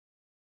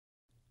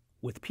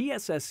With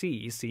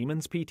PSSE,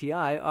 Siemens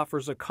PTI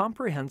offers a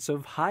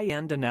comprehensive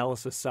high-end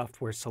analysis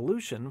software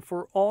solution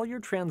for all your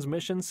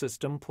transmission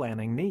system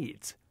planning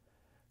needs.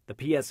 The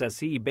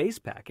PSSE base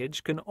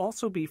package can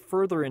also be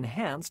further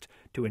enhanced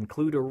to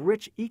include a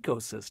rich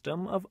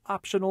ecosystem of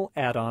optional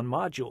add-on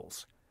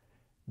modules.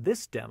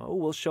 This demo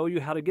will show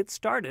you how to get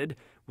started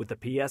with the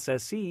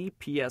PSSE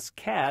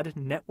PSCAD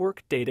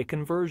Network Data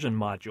Conversion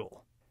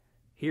module.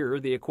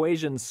 Here, the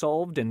equations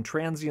solved in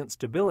transient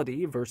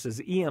stability versus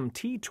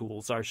EMT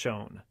tools are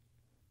shown.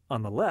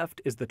 On the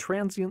left is the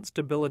transient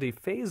stability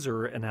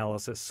phasor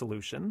analysis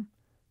solution.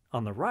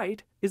 On the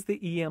right is the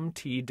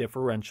EMT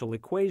differential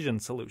equation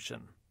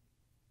solution.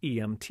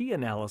 EMT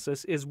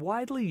analysis is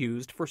widely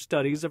used for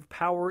studies of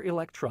power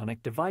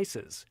electronic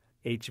devices,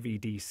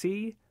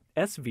 HVDC,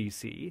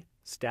 SVC,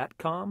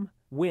 STATCOM,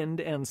 wind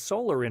and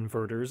solar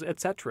inverters,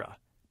 etc.,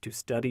 to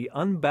study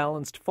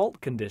unbalanced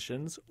fault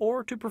conditions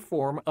or to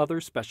perform other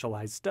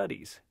specialized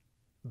studies.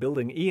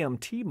 Building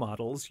EMT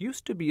models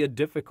used to be a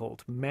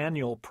difficult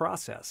manual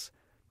process.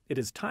 It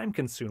is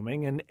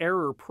time-consuming and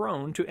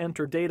error-prone to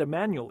enter data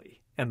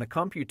manually, and the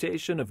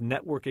computation of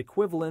network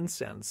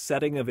equivalence and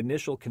setting of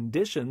initial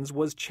conditions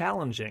was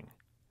challenging.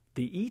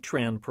 The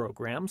E-TRAN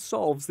program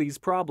solves these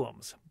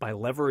problems by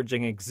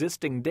leveraging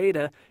existing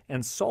data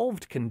and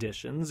solved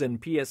conditions in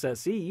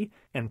PSSE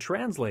and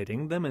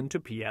translating them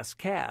into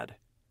PSCAD.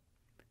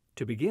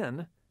 To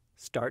begin,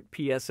 start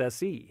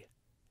PSSE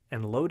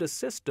and load a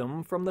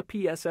system from the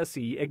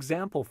PSSE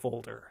example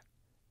folder.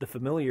 The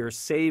familiar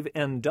Save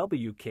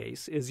NW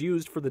case is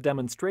used for the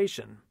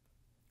demonstration.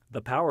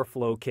 The power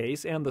flow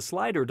case and the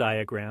slider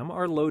diagram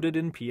are loaded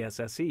in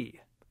PSSE.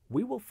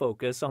 We will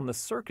focus on the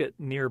circuit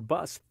near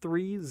bus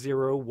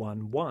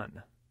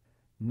 3011.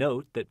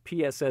 Note that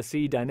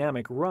PSSE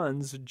dynamic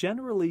runs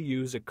generally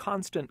use a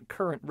constant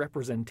current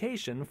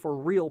representation for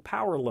real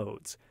power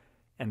loads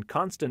and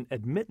constant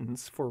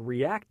admittance for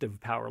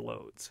reactive power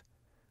loads.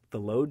 The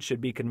load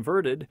should be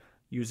converted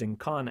using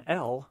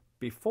CON-L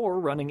before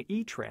running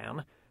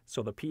E-TRAN,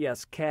 so the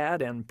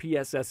PSCAD and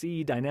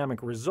PSSE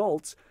dynamic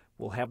results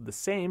will have the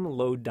same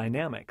load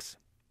dynamics.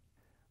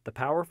 The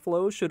power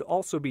flow should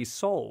also be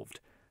solved,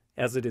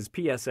 as it is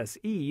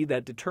PSSE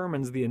that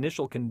determines the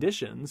initial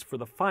conditions for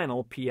the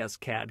final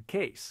PSCAD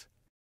case.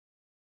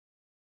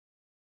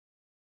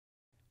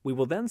 We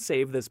will then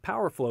save this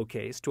power flow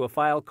case to a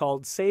file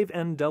called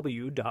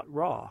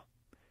savenw.raw.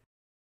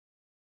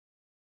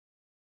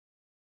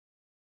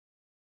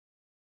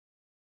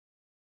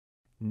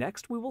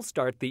 Next, we will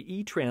start the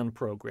E-TRAN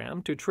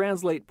program to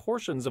translate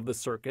portions of the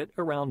circuit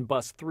around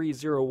bus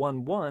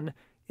 3011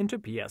 into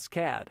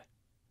PSCAD.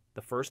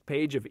 The first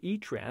page of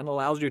E-TRAN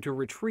allows you to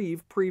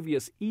retrieve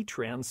previous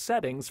E-TRAN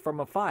settings from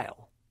a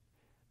file.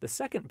 The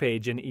second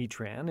page in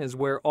E-TRAN is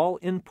where all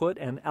input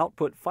and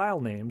output file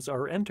names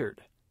are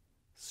entered.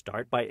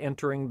 Start by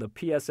entering the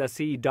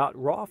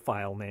PSSE.raw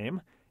file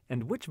name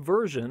and which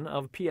version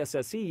of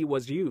PSSE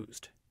was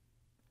used.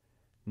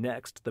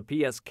 Next, the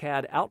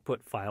PSCAD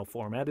output file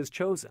format is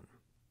chosen.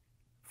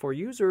 For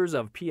users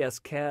of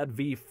PSCAD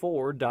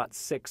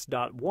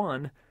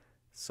v4.6.1,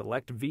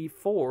 select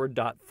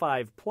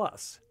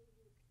v4.5+.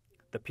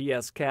 The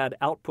PSCAD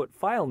output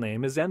file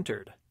name is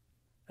entered.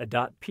 A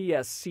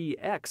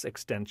 .pscx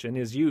extension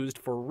is used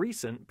for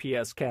recent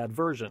PSCAD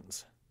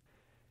versions.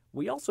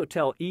 We also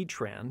tell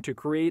E-TRAN to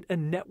create a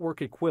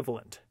network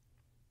equivalent.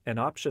 An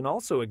option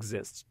also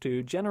exists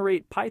to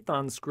generate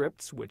Python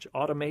scripts which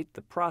automate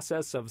the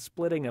process of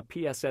splitting a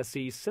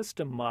PSSE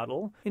system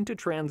model into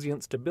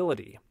transient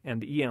stability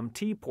and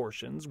EMT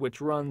portions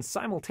which run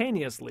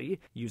simultaneously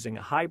using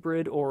a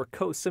hybrid or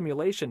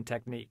co-simulation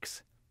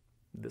techniques.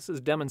 This is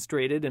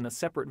demonstrated in a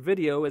separate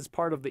video as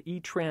part of the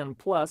E-TRAN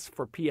Plus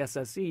for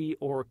PSSE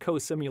or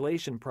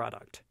co-simulation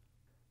product.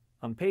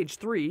 On page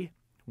 3,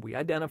 we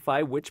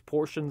identify which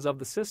portions of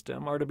the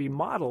system are to be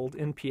modeled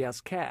in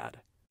PSCAD.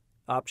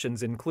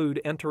 Options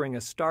include entering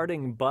a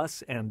starting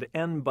bus and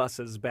end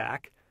buses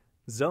back,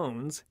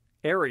 zones,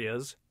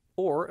 areas,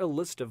 or a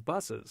list of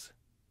buses.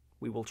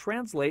 We will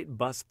translate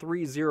bus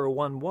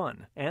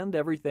 3011 and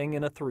everything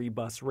in a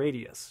 3-bus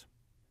radius.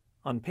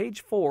 On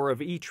page 4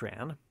 of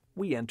E-TRAN,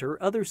 we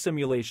enter other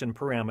simulation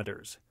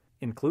parameters,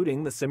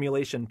 including the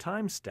simulation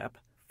time step,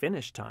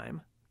 finish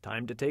time,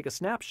 time to take a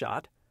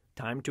snapshot,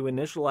 time to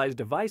initialize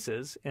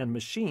devices and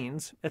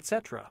machines,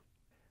 etc.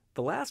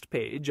 The last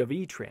page of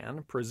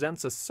E-TRAN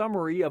presents a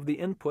summary of the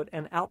input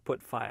and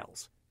output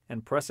files,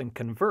 and pressing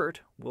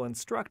Convert will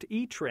instruct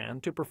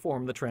E-TRAN to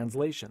perform the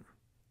translation.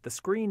 The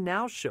screen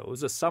now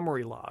shows a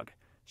summary log,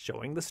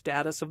 showing the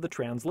status of the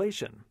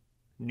translation.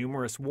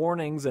 Numerous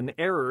warnings and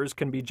errors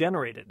can be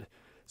generated,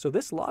 so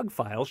this log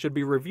file should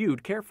be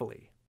reviewed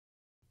carefully.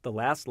 The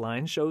last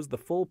line shows the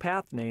full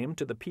path name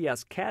to the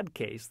PSCAD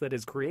case that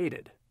is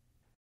created.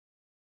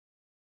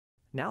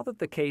 Now that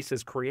the case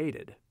is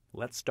created,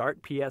 let's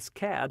start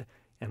PSCAD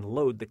and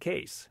load the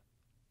case.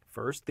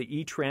 First, the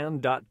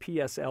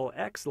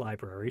E-TRAN.pslx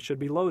library should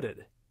be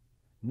loaded.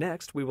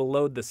 Next, we will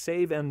load the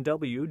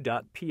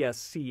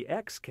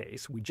savenw.pscx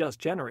case we just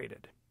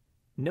generated.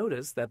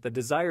 Notice that the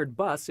desired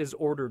bus is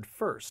ordered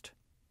first.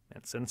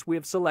 And since we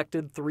have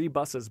selected 3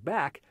 buses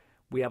back,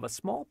 we have a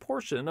small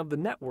portion of the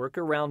network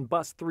around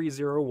bus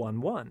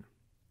 3011.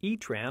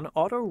 E-TRAN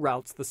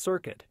auto-routes the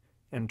circuit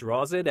and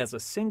draws it as a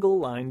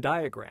single-line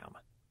diagram.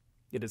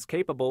 It is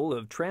capable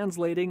of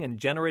translating and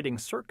generating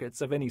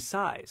circuits of any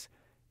size,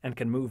 and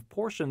can move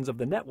portions of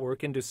the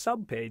network into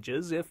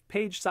subpages if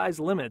page size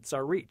limits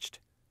are reached.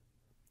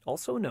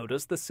 Also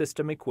notice the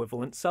system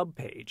equivalent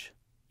subpage.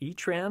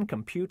 E-TRAN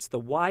computes the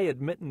Y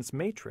admittance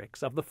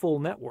matrix of the full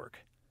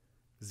network,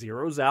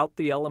 zeroes out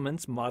the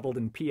elements modeled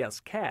in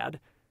PSCAD,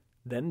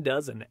 then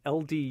does an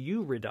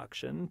LDU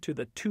reduction to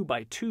the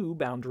 2x2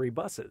 boundary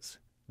buses.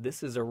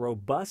 This is a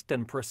robust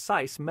and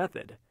precise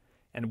method,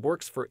 and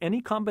works for any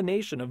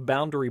combination of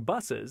boundary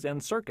buses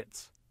and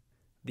circuits.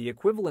 The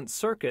equivalent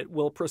circuit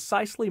will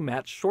precisely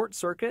match short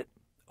circuit,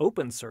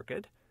 open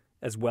circuit,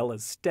 as well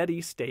as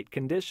steady state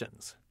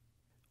conditions.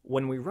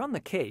 When we run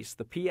the case,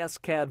 the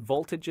PSCAD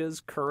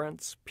voltages,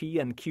 currents, P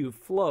and Q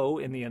flow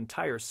in the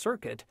entire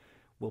circuit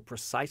will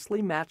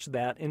precisely match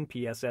that in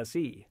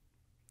PSSE.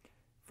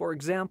 For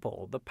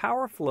example, the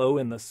power flow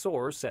in the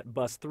source at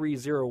bus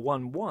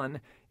 3011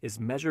 is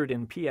measured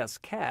in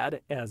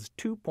PSCAD as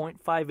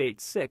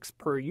 2.586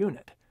 per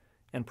unit,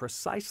 and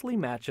precisely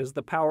matches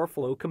the power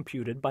flow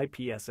computed by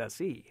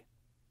PSSE.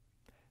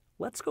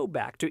 Let's go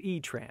back to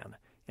E-TRAN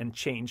and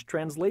change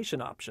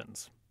translation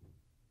options.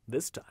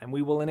 This time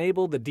we will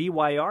enable the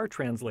DYR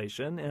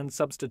translation and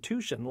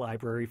substitution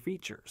library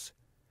features.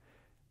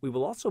 We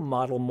will also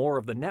model more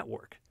of the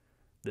network,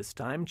 this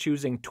time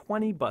choosing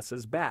 20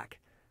 buses back,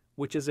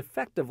 which is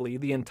effectively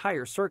the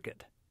entire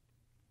circuit.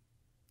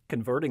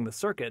 Converting the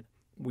circuit,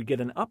 we get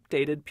an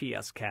updated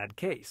PSCAD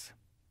case.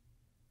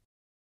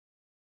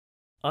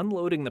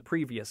 Unloading the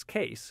previous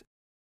case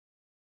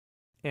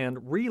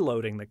and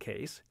reloading the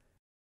case,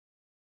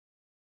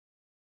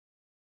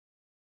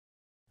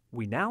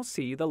 we now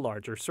see the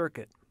larger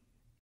circuit.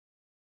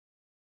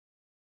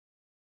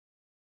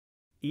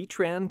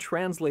 E-TRAN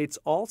translates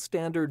all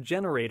standard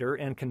generator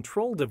and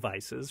control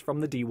devices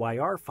from the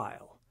DYR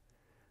file.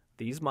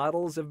 These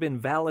models have been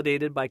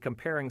validated by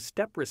comparing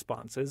step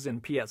responses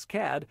in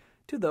PSCAD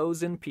to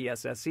those in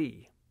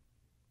PSSE.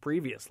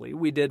 Previously,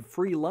 we did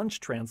free lunch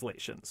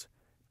translations,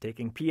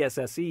 taking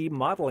PSSE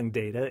modeling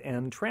data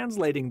and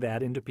translating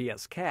that into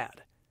PSCAD.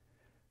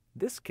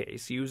 This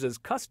case uses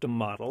custom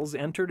models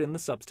entered in the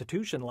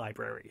substitution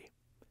library.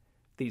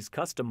 These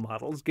custom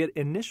models get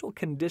initial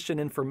condition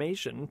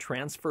information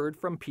transferred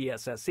from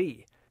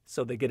PSSE,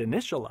 so they get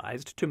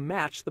initialized to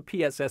match the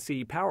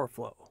PSSE power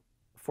flow.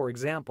 For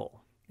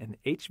example, an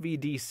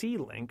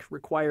HVDC link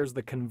requires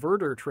the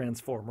converter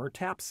transformer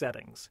tap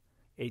settings,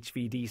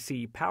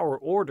 HVDC power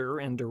order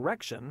and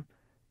direction,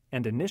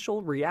 and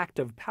initial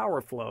reactive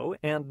power flow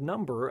and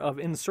number of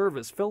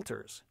in-service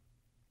filters.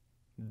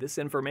 This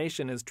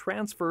information is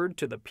transferred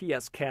to the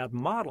PSCAD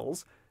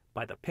models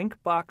by the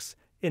pink box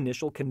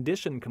initial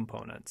condition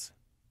components.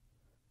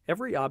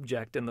 Every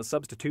object in the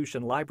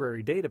substitution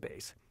library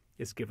database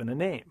is given a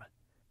name,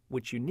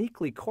 which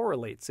uniquely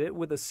correlates it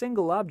with a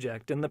single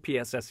object in the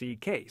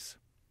PSSE case.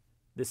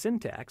 The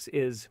syntax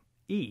is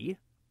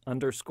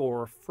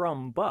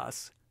E_from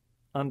bus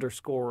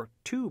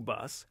 _to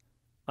bus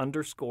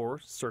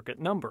 _circuit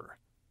number.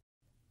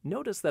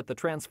 Notice that the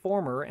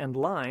transformer and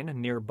line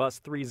near bus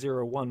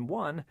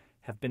 3011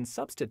 have been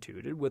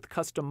substituted with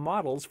custom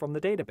models from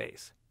the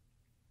database.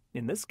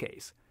 In this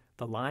case,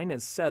 the line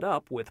is set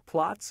up with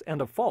plots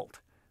and a fault,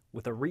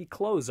 with a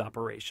reclose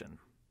operation.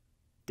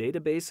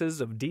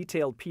 Databases of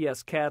detailed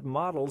PSCAD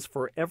models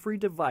for every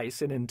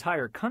device in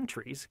entire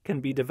countries can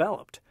be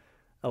developed,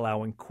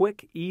 allowing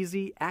quick,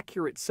 easy,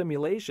 accurate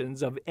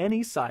simulations of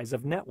any size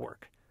of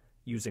network,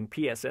 using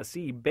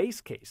PSSE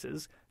base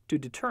cases to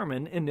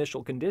determine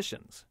initial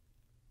conditions.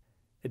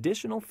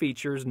 Additional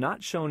features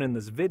not shown in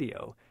this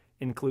video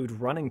include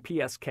running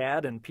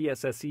PSCAD and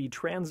PSSE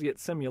transient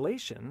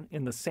simulation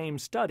in the same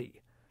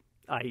study,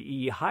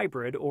 i.e.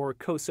 hybrid or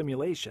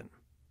co-simulation.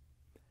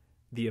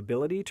 The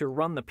ability to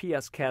run the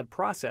PSCAD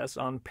process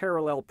on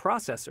parallel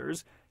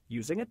processors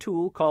using a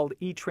tool called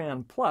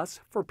E-TRAN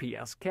Plus for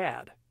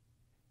PSCAD.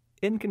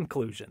 In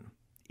conclusion,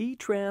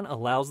 E-TRAN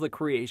allows the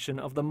creation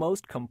of the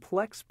most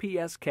complex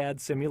PSCAD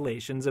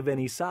simulations of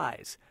any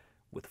size,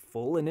 with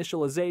full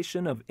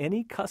initialization of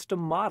any custom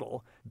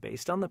model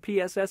based on the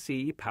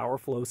PSSE power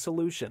flow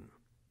solution.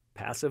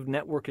 Passive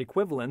network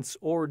equivalents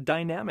or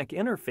dynamic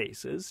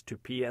interfaces to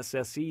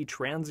PSSE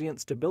transient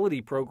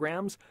stability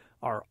programs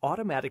are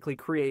automatically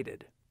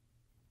created.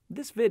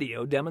 This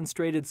video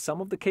demonstrated some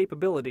of the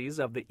capabilities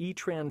of the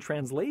E-TRAN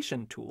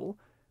translation tool,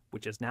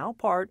 which is now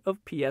part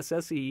of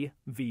PSSE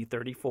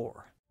v34.